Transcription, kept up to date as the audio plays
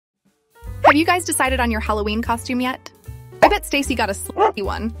Have you guys decided on your Halloween costume yet? I bet Stacy got a slutty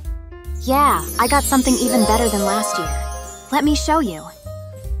one. Yeah, I got something even better than last year. Let me show you.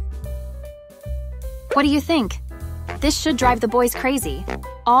 What do you think? This should drive the boys crazy.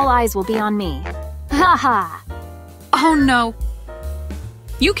 All eyes will be on me. Ha ha! Oh no!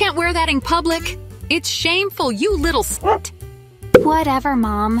 You can't wear that in public! It's shameful, you little slut! Whatever,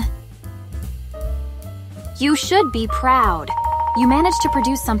 Mom. You should be proud. You managed to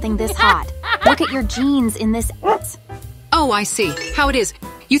produce something this hot. Look at your jeans in this. Oh, I see. How it is.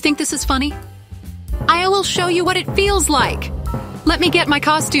 You think this is funny? I will show you what it feels like. Let me get my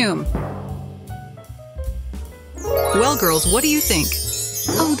costume. Well, girls, what do you think?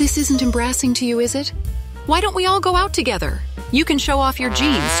 Oh, this isn't embarrassing to you, is it? Why don't we all go out together? You can show off your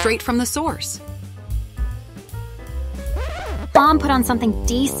jeans straight from the source. Mom put on something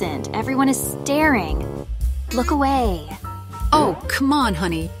decent. Everyone is staring. Look away. Oh, come on,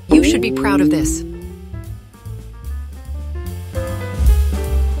 honey. You should be proud of this.